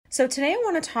So today I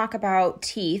want to talk about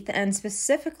teeth and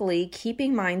specifically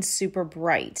keeping mine super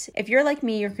bright. If you're like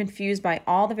me, you're confused by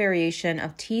all the variation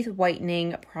of teeth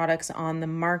whitening products on the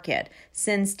market.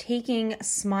 Since taking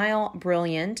Smile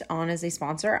Brilliant on as a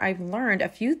sponsor, I've learned a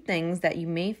few things that you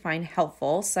may find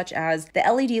helpful, such as the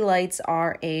LED lights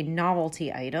are a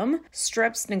novelty item,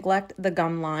 strips neglect the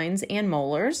gum lines and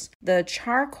molars, the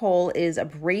charcoal is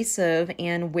abrasive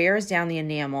and wears down the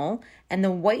enamel, and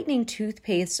the whitening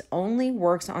toothpaste only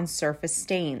works on surface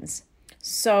stains.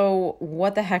 So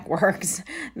what the heck works?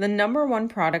 The number one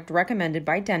product recommended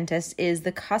by dentists is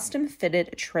the custom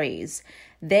fitted trays.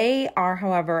 They are,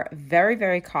 however, very,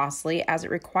 very costly as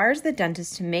it requires the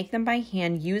dentist to make them by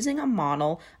hand using a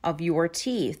model of your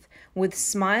teeth. With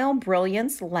Smile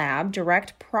Brilliant's lab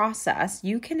direct process,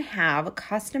 you can have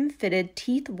custom fitted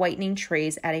teeth whitening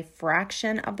trays at a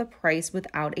fraction of the price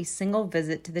without a single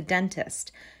visit to the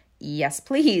dentist. Yes,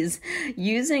 please.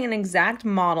 Using an exact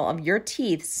model of your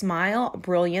teeth, Smile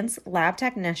Brilliant's lab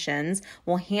technicians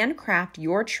will handcraft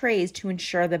your trays to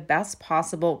ensure the best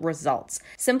possible results.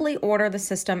 Simply order the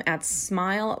system at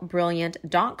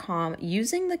smilebrilliant.com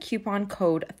using the coupon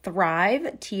code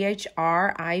THRIVE,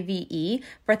 THRIVE,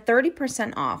 for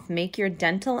 30% off. Make your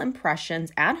dental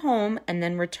impressions at home and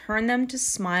then return them to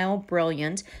Smile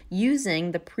Brilliant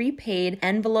using the prepaid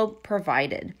envelope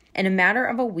provided. In a matter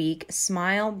of a week,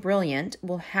 Smile Brilliant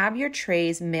will have your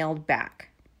trays mailed back.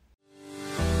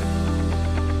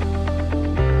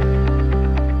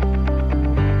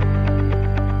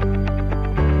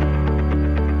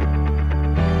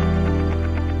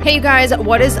 Hey you guys,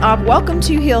 what is up? Welcome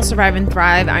to Heal, Survive, and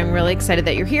Thrive. I'm really excited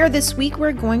that you're here. This week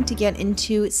we're going to get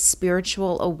into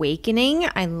spiritual awakening.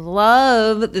 I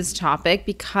love this topic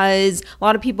because a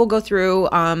lot of people go through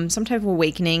some type of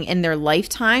awakening in their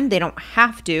lifetime. They don't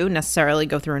have to necessarily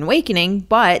go through an awakening,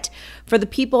 but for the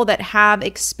people that have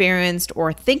experienced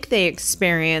or think they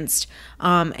experienced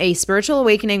a spiritual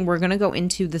awakening, we're going to go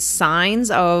into the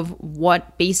signs of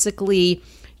what basically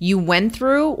you went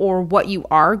through or what you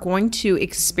are going to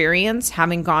experience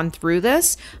having gone through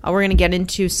this. We're going to get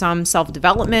into some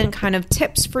self-development kind of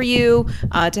tips for you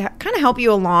to kind of help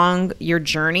you along your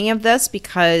journey of this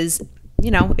because,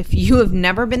 you know, if you have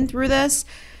never been through this,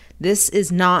 this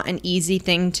is not an easy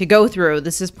thing to go through.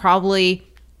 This is probably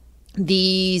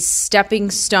the stepping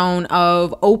stone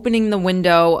of opening the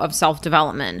window of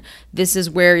self-development. This is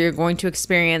where you're going to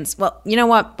experience, well, you know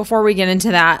what? Before we get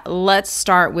into that, let's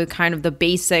start with kind of the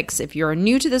basics. If you're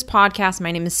new to this podcast,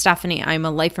 my name is Stephanie. I'm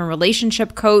a life and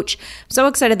relationship coach. I'm so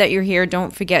excited that you're here.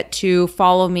 Don't forget to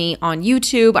follow me on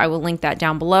YouTube. I will link that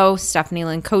down below, Stephanie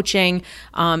Lynn Coaching.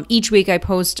 Each week I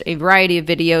post a variety of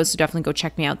videos, so definitely go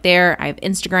check me out there. I have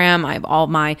Instagram. I have all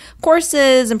my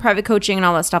courses and private coaching and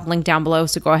all that stuff linked down below,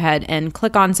 so go ahead and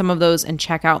click on some of those and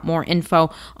check out more info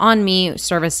on me,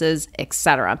 services,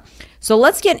 etc. So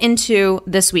let's get into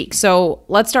this week. So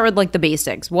let's start with like the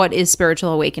basics. What is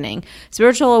spiritual awakening?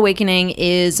 Spiritual awakening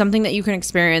is something that you can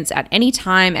experience at any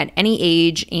time, at any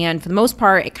age. And for the most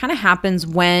part, it kind of happens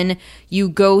when you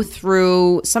go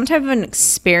through some type of an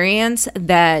experience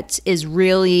that is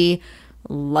really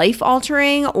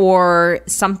life-altering or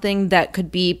something that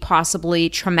could be possibly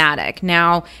traumatic.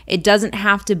 Now, it doesn't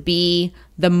have to be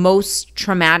the most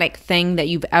traumatic thing that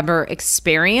you've ever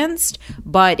experienced,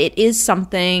 but it is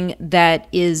something that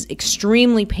is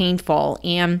extremely painful.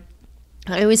 And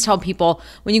I always tell people,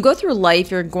 when you go through life,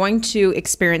 you're going to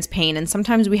experience pain, and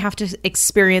sometimes we have to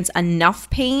experience enough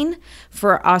pain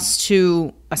for us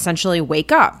to essentially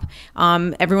wake up.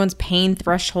 Everyone's pain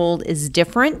threshold is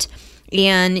different.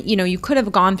 And, you know, you could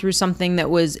have gone through something that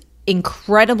was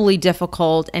incredibly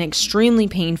difficult and extremely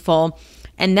painful,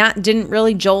 and that didn't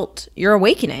really jolt your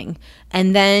awakening.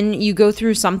 And then you go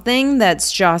through something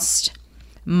that's just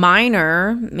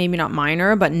minor, maybe not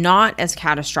minor, but not as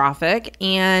catastrophic,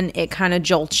 and it kind of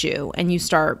jolts you, and you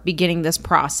start beginning this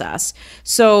process.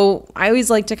 So I always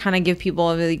like to kind of give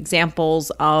people the examples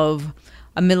of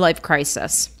a midlife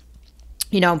crisis.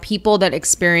 You know, people that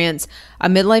experience a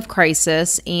midlife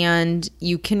crisis, and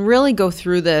you can really go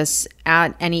through this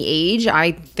at any age.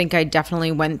 I think I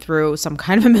definitely went through some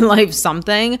kind of a midlife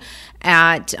something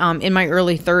at in my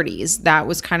early 30s. That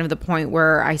was kind of the point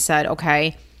where I said,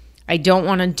 okay, I don't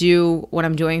want to do what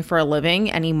I'm doing for a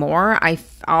living anymore.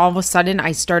 All of a sudden,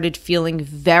 I started feeling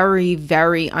very,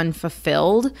 very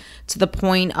unfulfilled to the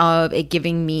point of it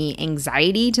giving me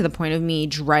anxiety, to the point of me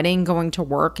dreading going to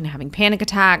work and having panic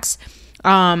attacks.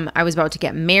 I was about to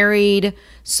get married.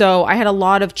 So I had a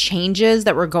lot of changes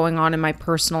that were going on in my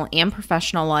personal and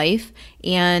professional life.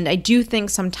 And I do think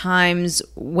sometimes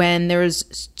when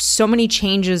there's so many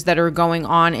changes that are going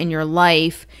on in your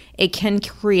life, it can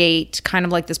create kind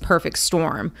of like this perfect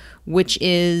storm, which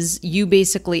is you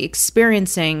basically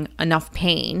experiencing enough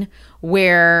pain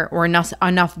or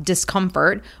enough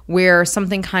discomfort where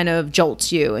something kind of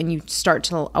jolts you and you start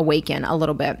to awaken a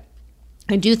little bit.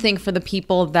 I do think for the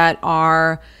people that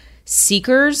are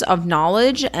seekers of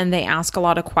knowledge and they ask a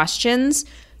lot of questions,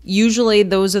 usually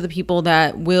those are the people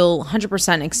that will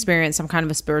 100% experience some kind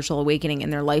of a spiritual awakening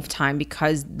in their lifetime,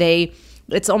 because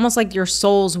it's almost like your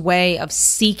soul's way of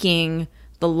seeking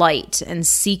the light and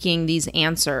seeking these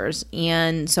answers.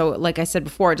 And so, like I said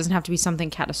before, it doesn't have to be something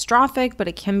catastrophic, but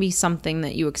it can be something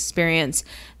that you experience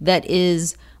that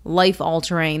is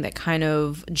life-altering, that kind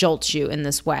of jolts you in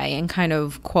this way and kind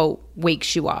of, quote,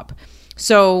 wakes you up.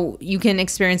 So you can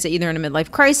experience it either in a midlife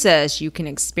crisis, you can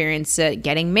experience it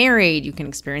getting married, you can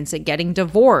experience it getting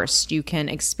divorced, you can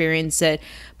experience it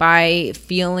by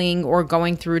feeling or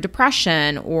going through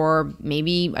depression, or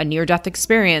maybe a near-death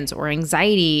experience, or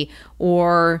anxiety,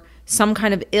 or some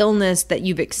kind of illness that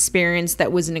you've experienced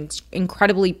that was an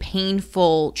incredibly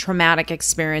painful, traumatic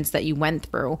experience that you went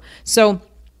through. So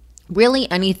really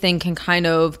anything can kind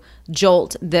of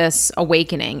jolt this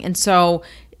awakening. And so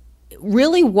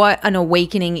really what an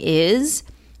awakening is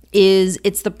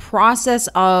it's the process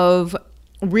of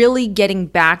really getting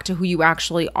back to who you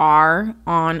actually are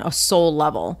on a soul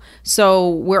level. So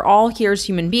we're all here as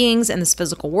human beings in this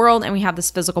physical world, and we have this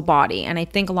physical body. And I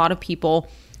think a lot of people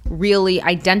really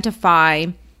identify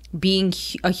being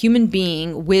a human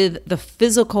being with the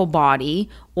physical body,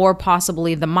 or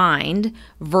possibly the mind,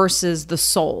 versus the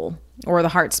soul or the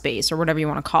heart space, or whatever you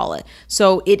want to call it.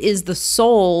 So it is the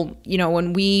soul,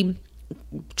 when we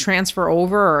transfer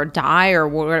over or die or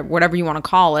whatever you want to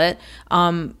call it,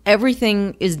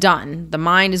 everything is done. The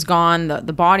mind is gone,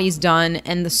 the body's done,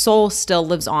 and the soul still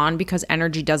lives on, because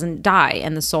energy doesn't die,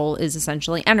 and the soul is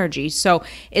essentially energy. So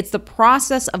it's the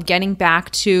process of getting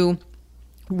back to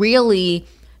really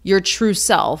your true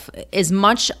self, as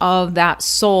much of that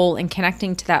soul, and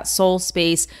connecting to that soul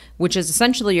space, which is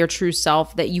essentially your true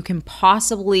self, that you can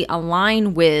possibly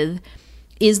align with,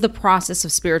 is the process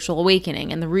of spiritual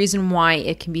awakening. And the reason why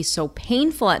it can be so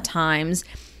painful at times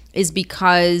is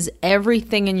because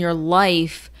everything in your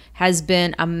life has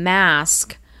been a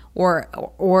mask, or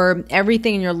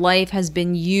everything in your life has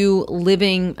been you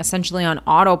living essentially on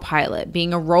autopilot,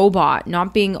 being a robot,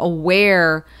 not being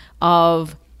aware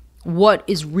of what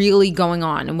is really going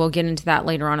on. And we'll get into that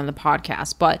later on in the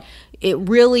podcast. But it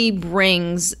really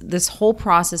brings this whole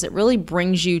process, it really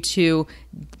brings you to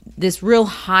this real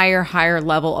higher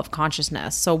level of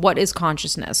consciousness. So what is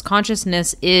consciousness?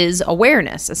 Consciousness is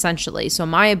awareness, essentially. So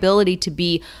my ability to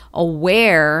be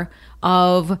aware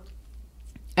of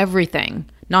everything,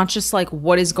 not just like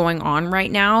what is going on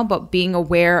right now, but being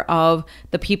aware of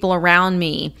the people around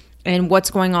me and what's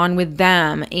going on with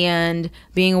them, and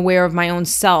being aware of my own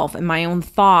self and my own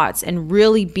thoughts, and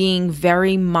really being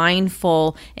very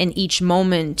mindful in each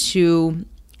moment to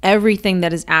everything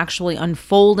that is actually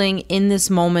unfolding in this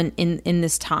moment, in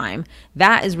this time.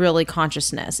 That is really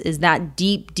consciousness, is that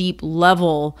deep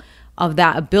level of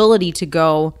that ability to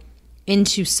go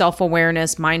into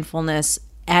self-awareness, mindfulness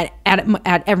at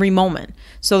every moment.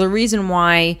 So the reason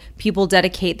why people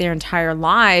dedicate their entire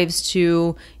lives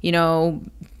to,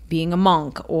 being a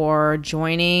monk, or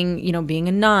joining, being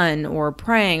a nun, or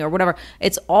praying, or whatever,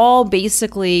 it's all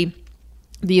basically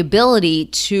the ability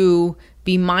to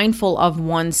be mindful of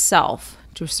oneself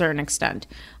to a certain extent.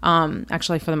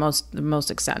 Actually, for the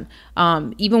most extent.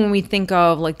 Even when we think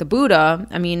of like the Buddha,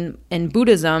 in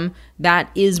Buddhism, that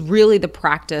is really the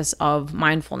practice of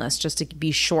mindfulness, just to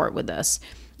be short with this.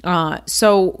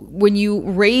 So when you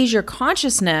raise your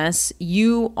consciousness,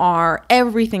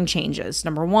 everything changes.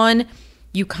 Number one,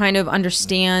 you kind of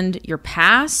understand your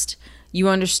past, you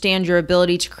understand your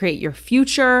ability to create your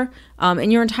future,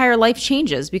 and your entire life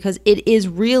changes, because it is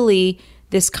really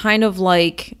this kind of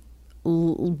like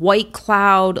white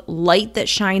cloud light that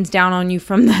shines down on you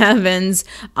from the heavens,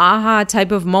 aha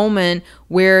type of moment,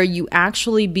 where you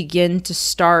actually begin to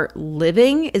start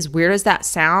living, as weird as that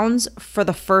sounds, for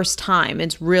the first time.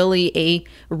 It's really a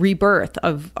rebirth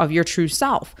of your true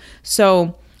self.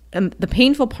 So the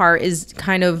painful part is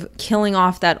kind of killing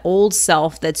off that old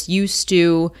self that's used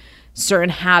to certain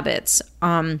habits,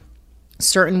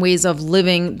 certain ways of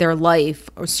living their life,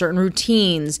 or certain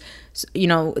routines.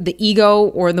 The ego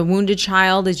or the wounded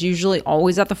child is usually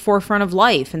always at the forefront of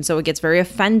life. And so it gets very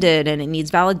offended, and it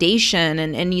needs validation,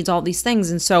 and needs all these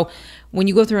things. And so when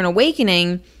you go through an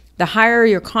awakening, the higher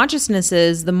your consciousness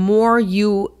is, the more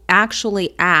you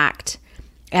actually act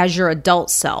as your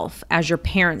adult self, as your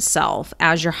parent self,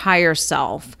 as your higher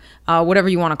self, whatever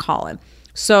you want to call it.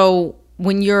 So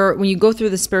when you go through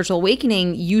the spiritual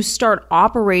awakening, you start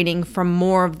operating from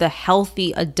more of the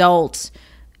healthy adult,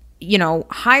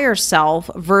 higher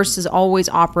self versus always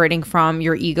operating from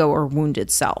your ego or wounded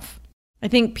self. I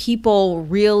think people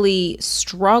really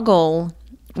struggle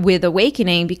with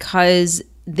awakening because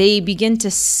they begin to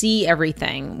see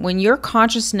everything. When your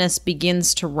consciousness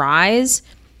begins to rise,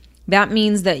 that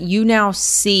means that you now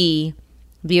see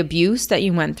the abuse that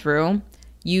you went through.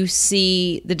 You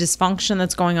see the dysfunction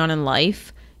that's going on in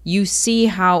life. You see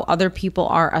how other people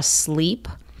are asleep.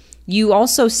 You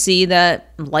also see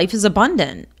that life is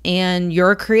abundant and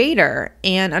you're a creator,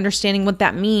 and understanding what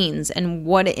that means and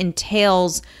what it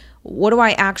entails. What do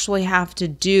I actually have to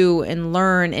do and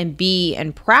learn and be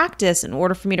and practice in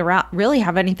order for me to really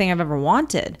have anything I've ever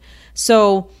wanted?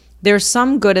 So there's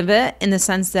some good of it in the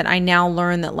sense that I now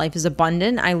learn that life is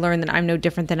abundant. I learn that I'm no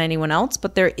different than anyone else,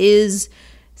 but there is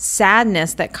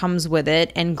sadness that comes with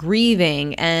it and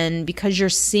grieving. And because you're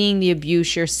seeing the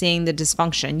abuse, you're seeing the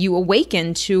dysfunction, you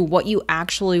awaken to what you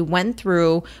actually went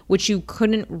through, which you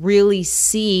couldn't really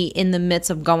see in the midst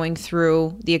of going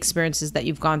through the experiences that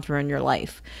you've gone through in your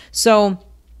life. So,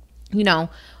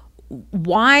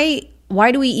 why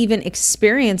do we even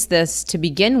experience this to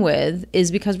begin with is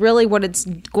because really what it's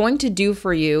going to do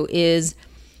for you is,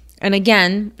 and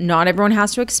again, not everyone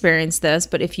has to experience this,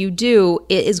 but if you do,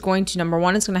 it is going to, number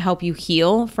one, it's going to help you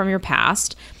heal from your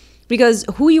past, because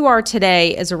who you are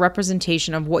today is a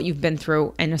representation of what you've been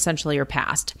through and essentially your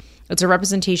past. It's a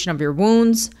representation of your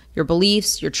wounds, your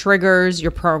beliefs, your triggers,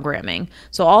 your programming.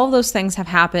 So all of those things have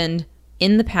happened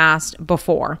in the past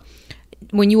before.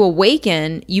 When you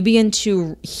awaken, you begin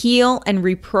to heal and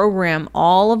reprogram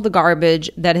all of the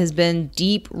garbage that has been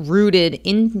deep rooted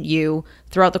in you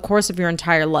throughout the course of your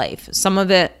entire life. Some of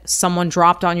it someone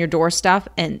dropped on your doorstep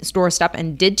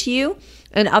and did to you,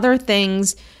 and other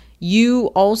things you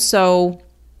also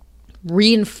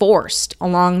reinforced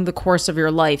along the course of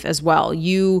your life as well.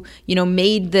 You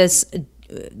made this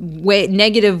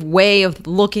negative way of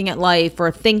looking at life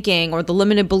or thinking, or the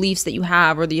limited beliefs that you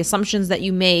have, or the assumptions that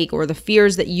you make, or the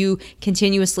fears that you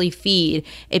continuously feed.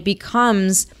 It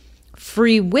becomes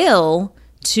free will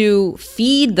to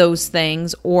feed those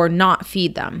things or not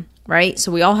feed them, right?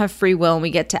 So we all have free will and we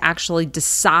get to actually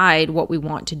decide what we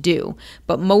want to do.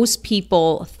 But most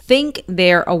people think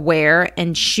they're aware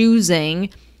and choosing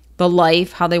the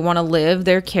life, how they want to live,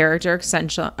 their character,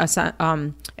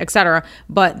 etc.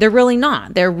 But they're really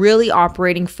not. They're really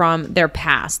operating from their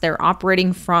past. They're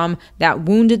operating from that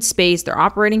wounded space. They're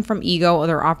operating from ego, or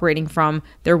they're operating from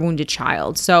their wounded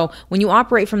child. So when you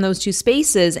operate from those two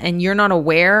spaces and you're not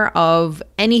aware of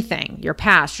anything, your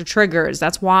past, your triggers,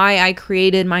 that's why I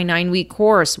created my 9-week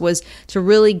course, was to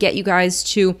really get you guys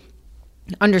to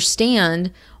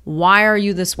understand, why are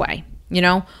you this way?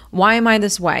 Why am I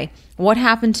this way? What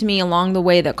happened to me along the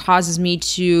way that causes me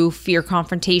to fear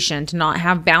confrontation, to not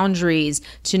have boundaries,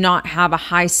 to not have a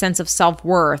high sense of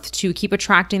self-worth, to keep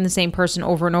attracting the same person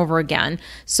over and over again?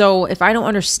 So if I don't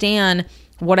understand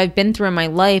what I've been through in my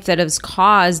life that has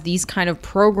caused these kind of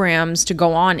programs to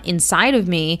go on inside of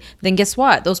me, then guess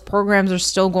what? Those programs are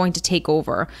still going to take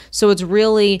over. So it's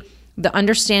really the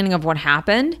understanding of what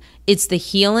happened, it's the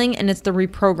healing, and it's the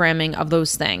reprogramming of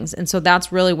those things. And so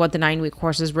that's really what the 9-week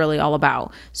course is really all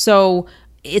about. So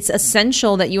it's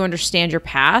essential that you understand your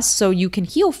past so you can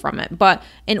heal from it. But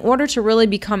in order to really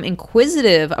become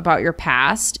inquisitive about your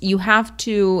past, you have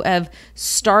to have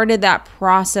started that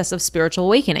process of spiritual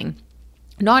awakening.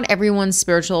 Not everyone's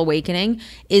spiritual awakening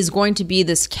is going to be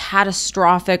this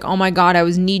catastrophic, oh my God, I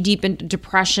was knee deep in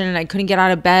depression and I couldn't get out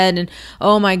of bed, and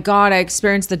oh my God, I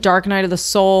experienced the dark night of the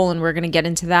soul, and we're going to get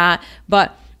into that.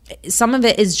 But some of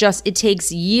it is just, it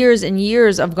takes years and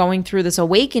years of going through this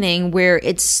awakening where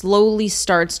it slowly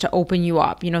starts to open you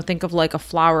up. Think of like a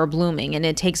flower blooming, and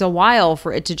it takes a while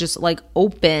for it to just like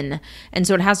open. And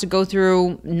so it has to go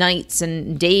through nights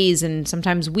and days and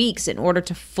sometimes weeks in order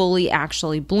to fully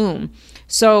actually bloom.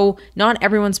 So not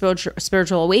everyone's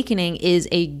spiritual awakening is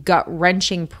a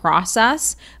gut-wrenching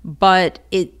process, but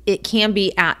it can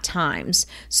be at times.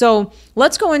 So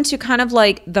let's go into kind of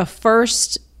like the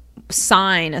first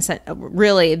sign,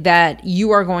 really, that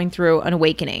you are going through an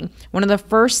awakening. One of the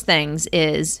first things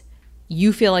is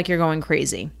you feel like you're going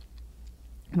crazy.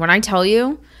 When I tell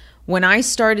you, when I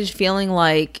started feeling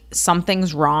like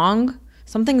something's wrong,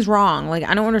 like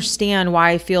I don't understand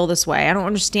why I feel this way. I don't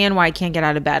understand why I can't get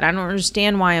out of bed. I don't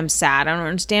understand why I'm sad. I don't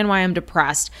understand why I'm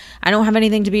depressed. I don't have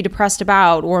anything to be depressed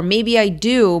about, or maybe I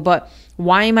do, but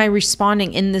Why am I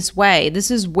responding in this way? This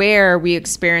is where we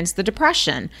experience the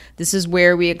depression. This is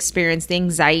where we experience the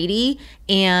anxiety,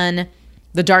 and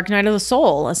the dark night of the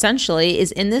soul essentially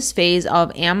is in this phase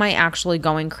of, am I actually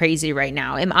going crazy right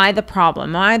now? Am I the problem?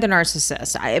 Am I the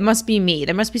narcissist? It must be me.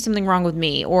 There must be something wrong with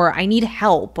me, or I need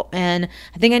help and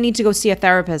I think I need to go see a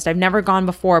therapist. I've never gone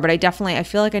before, but I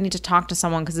feel like I need to talk to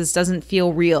someone because this doesn't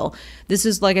feel real. This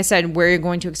is, like I said, where you're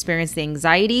going to experience the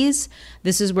anxieties.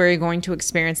 This is where you're going to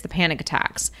experience the panic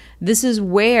attacks. This is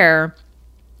where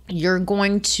you're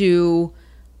going to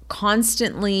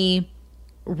constantly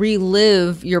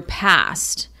relive your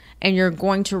past, and you're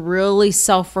going to really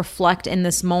self-reflect in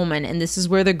this moment. And this is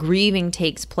where the grieving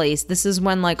takes place. This is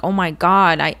when, like, oh my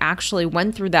God, I actually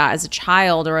went through that as a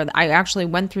child, or I actually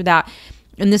went through that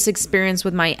in this experience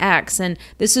with my ex. And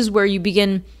this is where you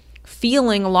begin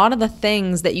feeling a lot of the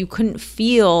things that you couldn't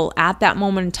feel at that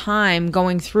moment in time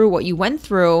going through what you went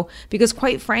through, because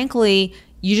quite frankly,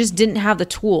 you just didn't have the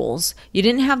tools. You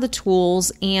didn't have the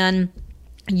tools, and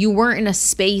you weren't in a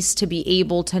space to be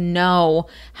able to know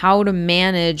how to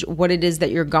manage what it is that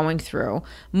you're going through.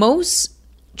 Most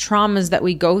traumas that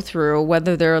we go through,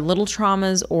 whether they're little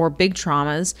traumas or big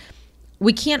traumas,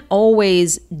 we can't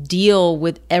always deal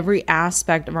with every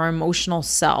aspect of our emotional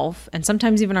self, and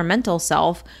sometimes even our mental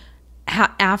self,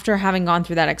 after having gone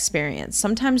through that experience.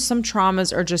 Sometimes some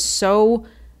traumas are just so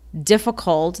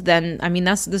difficult,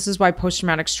 this is why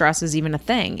post-traumatic stress is even a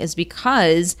thing, is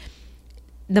because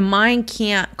the mind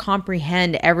can't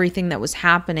comprehend everything that was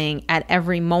happening at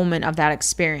every moment of that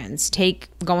experience. Take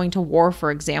going to war,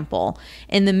 for example.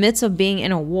 In the midst of being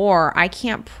in a war, I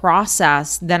can't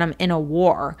process that I'm in a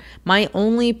war. My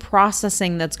only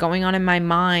processing that's going on in my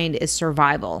mind is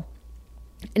survival.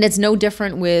 And it's no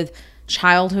different with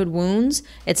childhood wounds.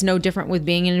 It's no different with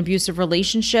being in an abusive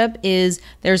relationship.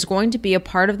 There's going to be a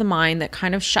part of the mind that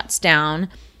kind of shuts down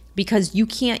because you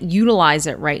can't utilize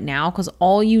it right now, because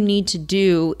all you need to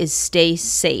do is stay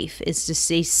safe, is to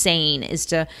stay sane, is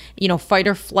to, fight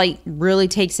or flight really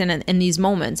takes in these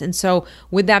moments. And so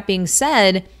with that being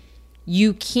said,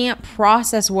 you can't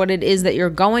process what it is that you're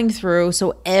going through.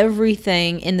 So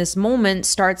everything in this moment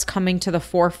starts coming to the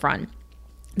forefront.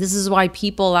 This is why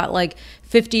people at like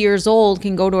 50 years old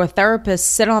can go to a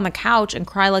therapist, sit on the couch and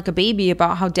cry like a baby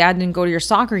about how dad didn't go to your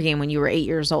soccer game when you were 8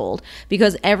 years old,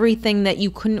 because everything that you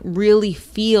couldn't really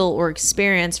feel or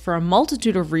experience for a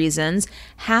multitude of reasons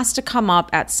has to come up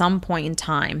at some point in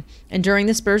time. And during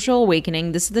the spiritual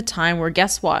awakening, this is the time where,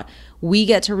 guess what? We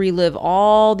get to relive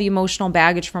all the emotional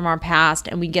baggage from our past,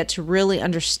 and we get to really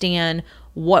understand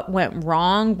what went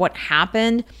wrong, what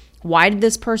happened. Why did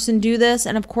this person do this?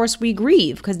 And of course we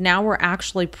grieve, because now we're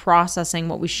actually processing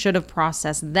what we should have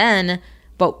processed then,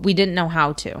 but we didn't know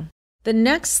how to. The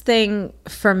next thing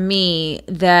for me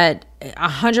that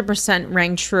 100%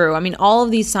 rang true, all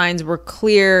of these signs were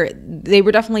clear. They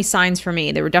were definitely signs for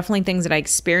me. They were definitely things that I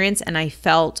experienced and I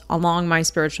felt along my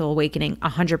spiritual awakening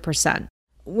 100%.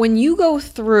 When you go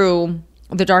through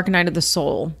the dark night of the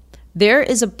soul, there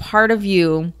is a part of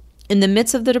you in the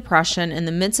midst of the depression, in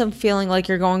the midst of feeling like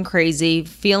you're going crazy,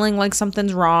 feeling like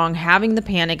something's wrong, having the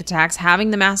panic attacks,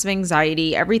 having the massive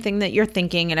anxiety, everything that you're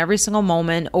thinking in every single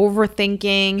moment,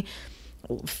 overthinking,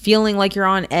 feeling like you're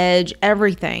on edge,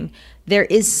 everything. There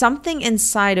is something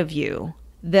inside of you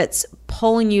that's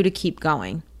pulling you to keep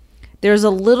going. There's a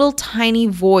little tiny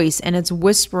voice, and it's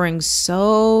whispering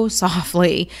so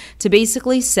softly to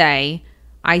basically say,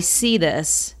 I see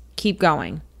this, keep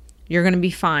going. You're going to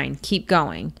be fine, keep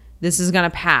going. This is going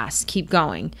to pass. Keep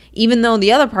going. Even though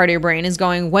the other part of your brain is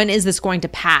going, when is this going to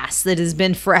pass? It has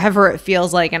been forever, it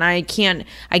feels like, and I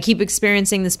keep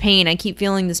experiencing this pain. I keep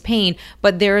feeling this pain.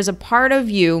 But there is a part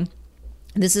of you,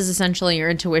 this is essentially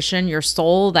your intuition, your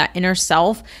soul, that inner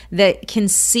self, that can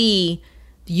see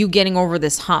you getting over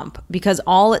this hump, because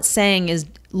all it's saying is,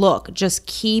 look, just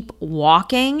keep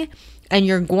walking and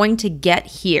you're going to get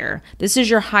here. This is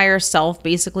your higher self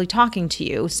basically talking to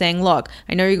you, saying, look,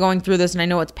 I know you're going through this and I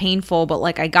know it's painful, but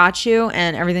like, I got you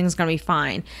and everything's going to be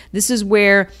fine. This is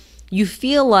where you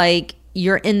feel like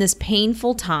you're in this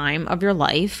painful time of your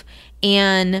life,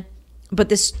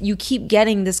 but you keep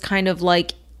getting this kind of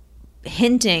like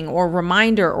hinting or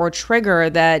reminder or trigger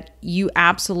that you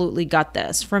absolutely got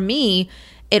this. For me,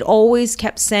 it always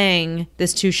kept saying,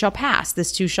 this too shall pass,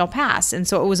 this too shall pass. And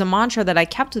so it was a mantra that I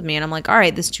kept with me. And I'm like, all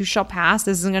right, this too shall pass.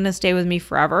 This isn't going to stay with me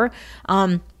forever.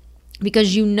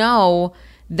 Because you know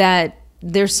that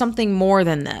there's something more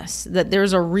than this, that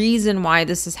there's a reason why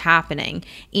this is happening.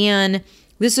 And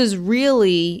This is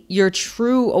really your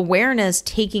true awareness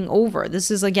taking over.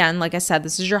 This is, again, like I said,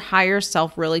 this is your higher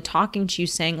self really talking to you,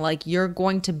 saying like, you're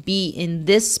going to be in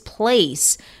this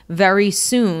place very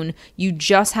soon. You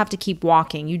just have to keep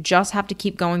walking. You just have to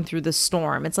keep going through the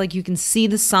storm. It's like you can see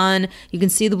the sun, you can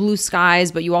see the blue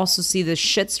skies, but you also see the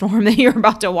shitstorm that you're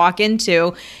about to walk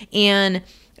into. And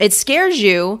it scares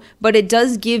you, but it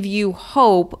does give you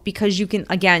hope because you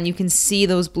can see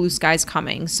those blue skies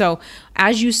coming. So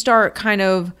as you start kind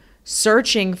of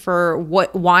searching for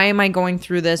why am I going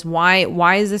through this?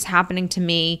 Why is this happening to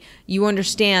me? You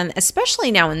understand,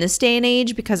 especially now in this day and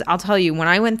age, because I'll tell you, when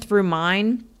I went through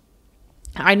mine,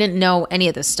 I didn't know any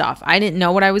of this stuff. I didn't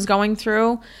know what I was going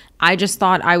through. I just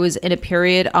thought I was in a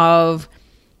period of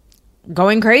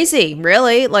going crazy,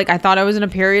 really. Like, I thought I was in a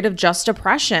period of just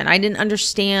depression. I didn't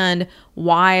understand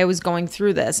why I was going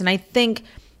through this. And I think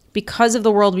because of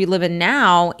the world we live in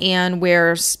now, and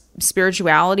where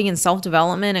spirituality and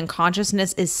self-development and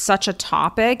consciousness is such a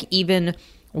topic, even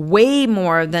way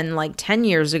more than like 10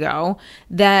 years ago,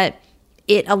 that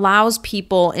it allows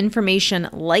people information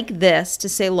like this to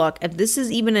say, look, if this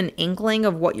is even an inkling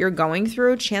of what you're going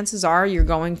through, chances are you're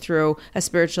going through a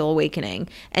spiritual awakening.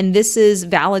 And this is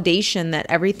validation that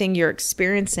everything you're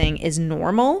experiencing is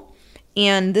normal.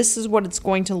 And this is what it's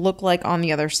going to look like on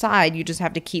the other side. You just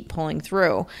have to keep pulling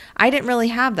through. I didn't really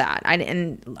have that.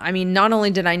 Not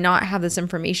only did I not have this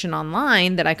information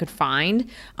online that I could find,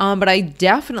 but I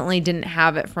definitely didn't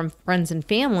have it from friends and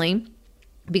family,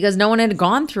 because no one had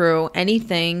gone through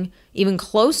anything even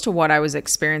close to what I was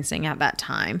experiencing at that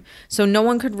time. So no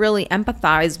one could really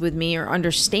empathize with me or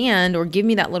understand or give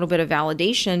me that little bit of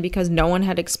validation, because no one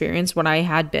had experienced what I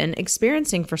had been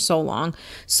experiencing for so long.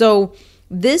 So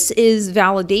this is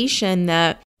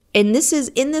validation and this is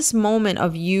in this moment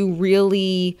of you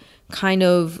really kind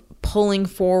of pulling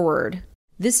forward.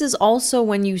 This is also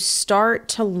when you start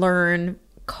to learn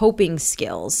coping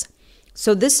skills.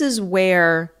 So this is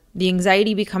where the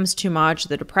anxiety becomes too much,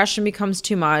 the depression becomes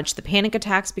too much, the panic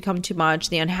attacks become too much,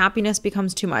 the unhappiness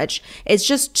becomes too much. It's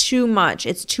just too much.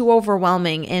 It's too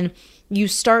overwhelming. And you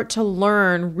start to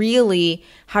learn really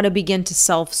how to begin to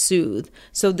self-soothe.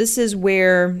 So this is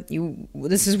where you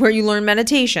learn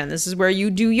meditation. This is where you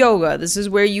do yoga. This is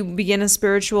where you begin a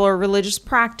spiritual or religious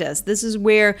practice. This is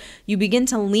where you begin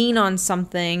to lean on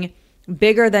something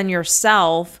bigger than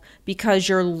yourself, because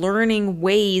you're learning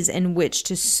ways in which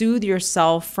to soothe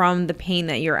yourself from the pain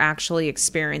that you're actually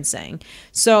experiencing.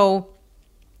 So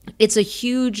it's a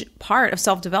huge part of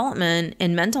self-development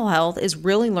and mental health is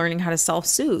really learning how to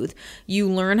self-soothe. You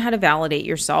learn how to validate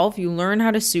yourself. You learn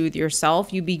how to soothe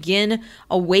yourself. You begin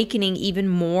awakening even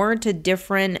more to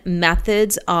different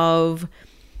methods of,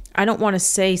 I don't want to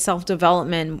say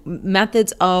self-development,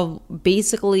 methods of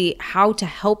basically how to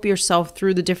help yourself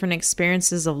through the different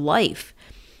experiences of life.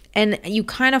 And you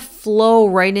kind of flow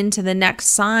right into the next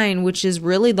sign, which is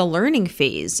really the learning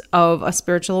phase of a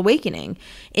spiritual awakening.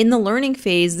 In the learning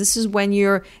phase, this is when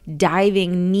you're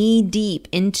diving knee deep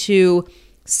into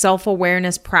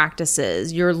self-awareness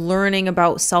practices. You're learning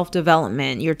about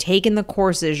self-development. You're taking the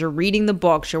courses, you're reading the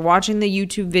books, you're watching the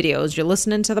YouTube videos, you're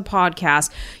listening to the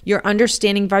podcast, you're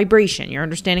understanding vibration, you're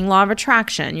understanding law of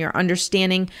attraction, you're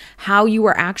understanding how you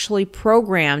were actually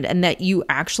programmed, and that you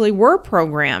actually were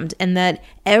programmed, and that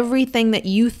everything that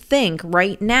you think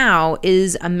right now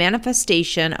is a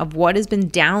manifestation of what has been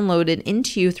downloaded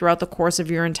into you throughout the course of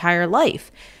your entire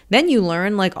life. Then you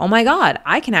learn like, oh my God,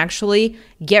 I can actually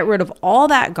get rid of all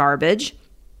that garbage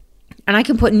and I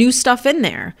can put new stuff in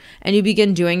there. And you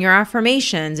begin doing your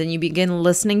affirmations and you begin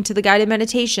listening to the guided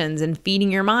meditations and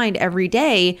feeding your mind every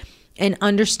day and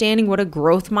understanding what a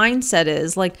growth mindset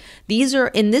is. Like, these are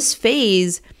in this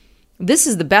phase. This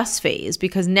is the best phase,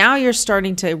 because now you're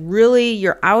starting to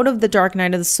you're out of the dark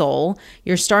night of the soul.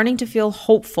 You're starting to feel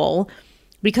hopeful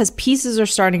because pieces are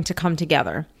starting to come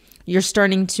together. You're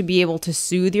starting to be able to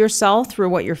soothe yourself through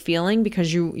what you're feeling,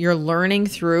 because you're learning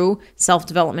through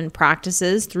self-development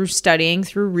practices, through studying,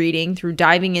 through reading, through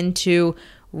diving into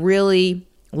really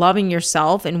loving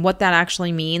yourself and what that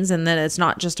actually means, and that it's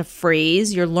not just a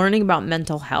phrase. You're learning about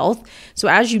mental health. So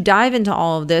as you dive into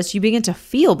all of this, you begin to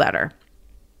feel better.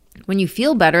 When you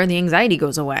feel better, the anxiety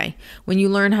goes away. When you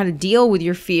learn how to deal with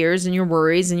your fears and your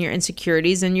worries and your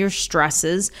insecurities and your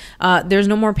stresses, there's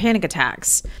no more panic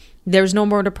attacks. There's no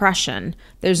more depression.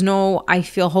 There's no, I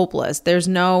feel hopeless. There's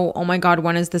no, oh my God,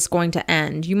 when is this going to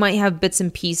end? You might have bits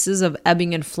and pieces of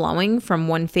ebbing and flowing from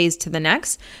one phase to the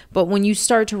next. But when you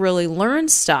start to really learn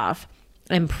stuff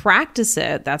and practice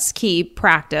it, that's key,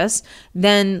 practice,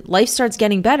 then life starts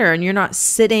getting better and you're not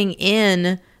sitting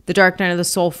in the dark night of the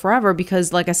soul forever,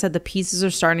 because like I said, the pieces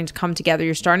are starting to come together.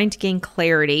 You're starting to gain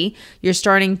clarity. You're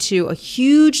starting to, a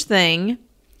huge thing,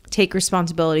 take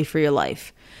responsibility for your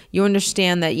life. You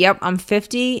understand that, yep, I'm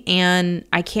 50 and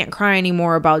I can't cry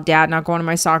anymore about dad not going to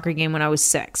my soccer game when I was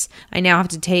 6. I now have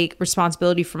to take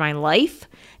responsibility for my life.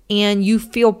 And you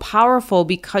feel powerful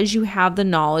because you have the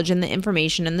knowledge and the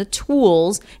information and the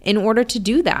tools in order to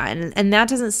do that. And that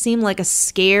doesn't seem like a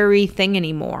scary thing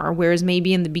anymore. Whereas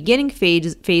maybe in the beginning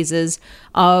phases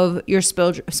of your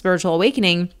spiritual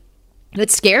awakening, it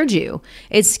scared you.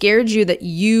 It scared you that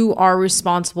you are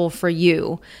responsible for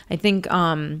you. I think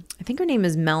her name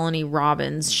is Melanie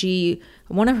Robbins.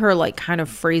 One of her like kind of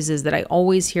phrases that I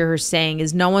always hear her saying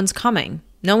is, no one's coming.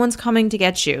 No one's coming to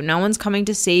get you. No one's coming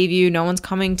to save you. No one's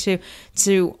coming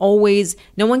to always,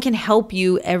 no one can help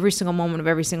you every single moment of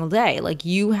every single day. Like,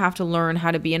 you have to learn how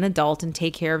to be an adult and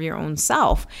take care of your own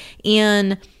self.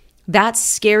 And that's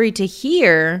scary to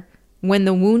hear when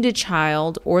the wounded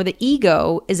child or the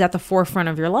ego is at the forefront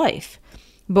of your life.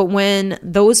 But when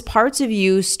those parts of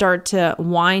you start to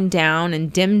wind down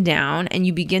and dim down, and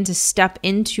you begin to step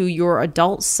into your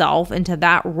adult self, into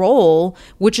that role,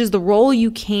 which is the role you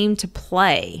came to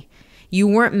play. You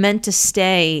weren't meant to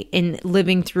stay in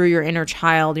living through your inner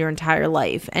child your entire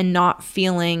life and not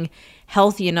feeling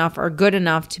healthy enough or good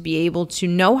enough to be able to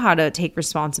know how to take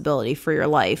responsibility for your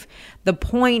life. The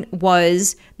point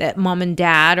was that mom and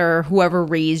dad or whoever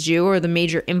raised you or the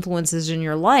major influences in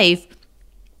your life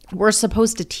were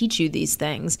supposed to teach you these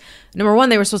things. Number one,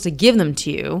 they were supposed to give them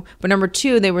to you. But number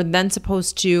two, they were then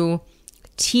supposed to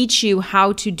teach you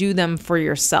how to do them for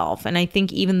yourself. And I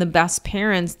think even the best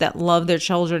parents that love their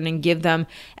children and give them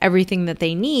everything that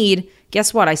they need,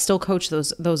 guess what? I still coach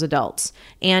those adults.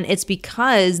 And it's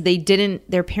because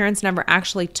their parents never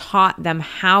actually taught them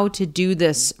how to do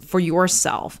this for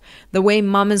yourself. The way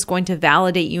mom is going to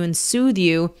validate you and soothe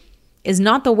you is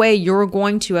not the way you're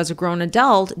going to, as a grown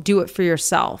adult, do it for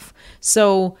yourself.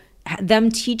 So them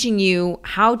teaching you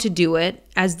how to do it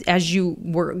as you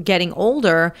were getting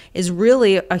older is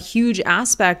really a huge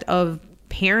aspect of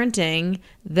parenting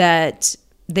that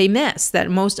they miss, that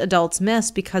most adults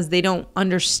miss, because they don't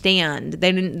understand.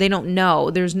 They don't know.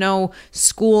 There's no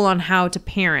school on how to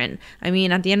parent. I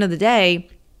mean, at the end of the day,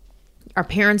 our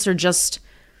parents are just,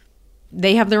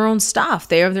 they have their own stuff.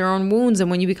 They have their own wounds. And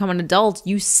when you become an adult,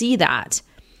 you see that.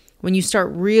 When you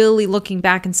start really looking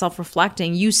back and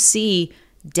self-reflecting, you see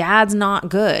dad's not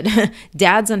good.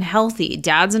 Dad's unhealthy.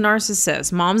 Dad's a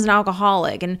narcissist. Mom's an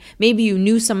alcoholic. And maybe you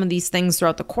knew some of these things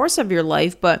throughout the course of your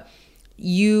life, but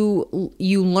you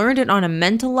learned it on a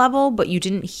mental level, but you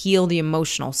didn't heal the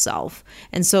emotional self.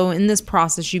 And so in this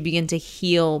process, you begin to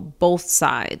heal both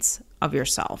sides of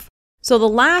yourself. So the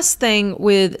last thing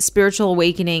with spiritual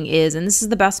awakening is, and this is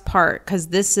the best part, because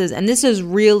this is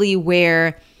really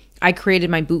where I created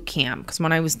my boot camp. Because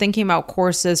when I was thinking about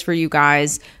courses for you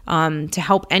guys to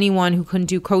help anyone who couldn't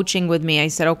do coaching with me, I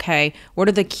said, okay, what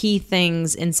are the key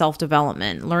things in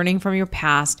self-development? Learning from your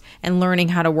past and learning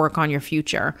how to work on your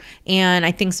future. And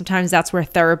I think sometimes that's where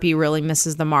therapy really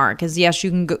misses the mark. Is yes, you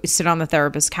can go sit on the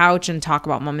therapist's couch and talk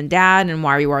about mom and dad and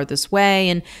why you are this way.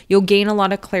 And you'll gain a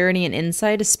lot of clarity and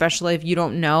insight, especially if you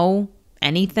don't know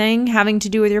anything having to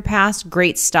do with your past.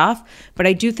 Great stuff. But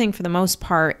I do think for the most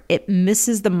part, it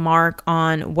misses the mark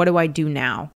on, what do I do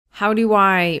now? How do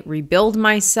I rebuild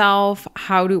myself?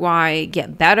 How do I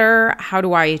get better? How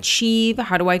do I achieve?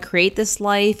 How do I create this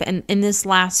life? And in this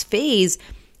last phase,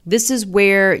 this is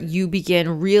where you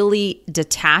begin really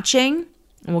detaching,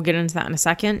 and we'll get into that in a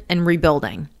second, and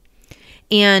rebuilding.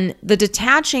 And the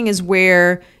detaching is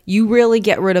where you really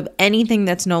get rid of anything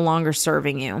that's no longer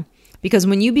serving you. Because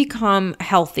when you become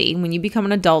healthy, when you become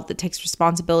an adult that takes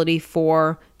responsibility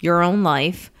for your own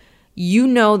life, you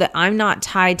know that I'm not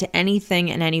tied to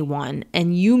anything and anyone.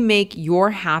 And you make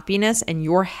your happiness and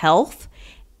your health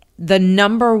the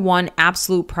number one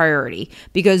absolute priority,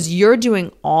 because you're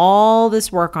doing all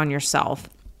this work on yourself.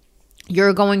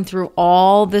 You're going through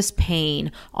all this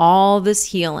pain, all this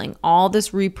healing, all this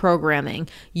reprogramming.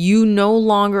 You no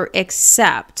longer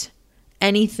accept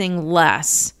anything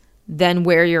less than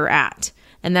where you're at.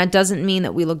 And that doesn't mean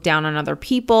that we look down on other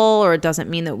people, or it doesn't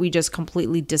mean that we just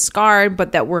completely discard,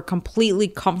 but that we're completely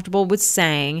comfortable with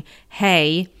saying,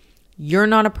 hey, you're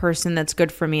not a person that's good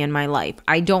for me in my life.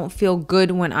 I don't feel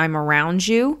good when I'm around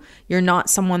you. You're not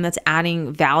someone that's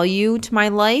adding value to my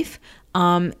life.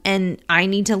 And I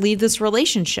need to leave this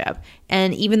relationship.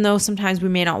 And even though sometimes we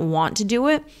may not want to do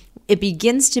it, it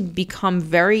begins to become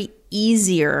very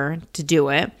easier to do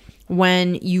it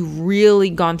when you've really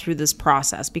gone through this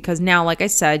process, because now, like I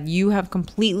said, you have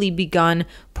completely begun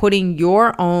putting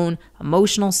your own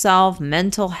emotional self,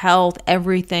 mental health,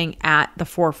 everything at the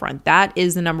forefront. That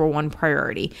is the number one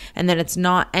priority. And then it's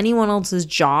not anyone else's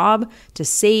job to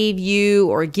save you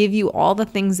or give you all the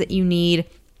things that you need.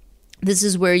 This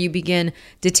is where you begin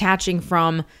detaching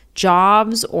from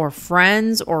jobs or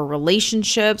friends or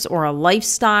relationships or a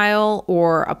lifestyle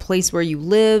or a place where you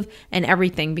live and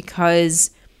everything,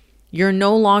 because you're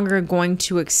no longer going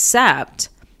to accept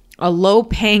a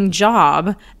low-paying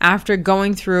job after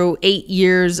going through 8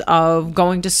 years of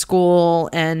going to school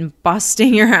and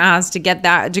busting your ass to get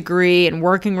that degree and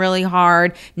working really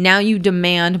hard. Now you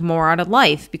demand more out of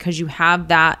life because you have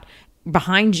that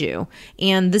behind you.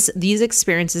 And these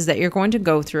experiences that you're going to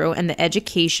go through, and the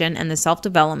education and the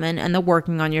self-development and the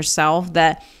working on yourself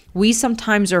that we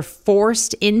sometimes are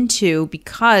forced into,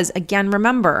 because again,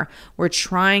 remember, we're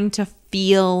trying to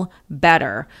feel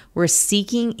better. We're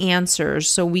seeking answers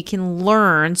so we can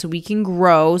learn, so we can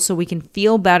grow, so we can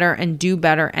feel better and do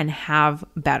better and have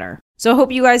better. So I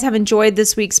hope you guys have enjoyed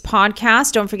this week's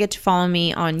podcast. Don't forget to follow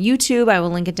me on YouTube. I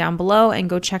will link it down below, and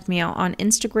go check me out on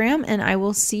Instagram, and I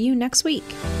will see you next week.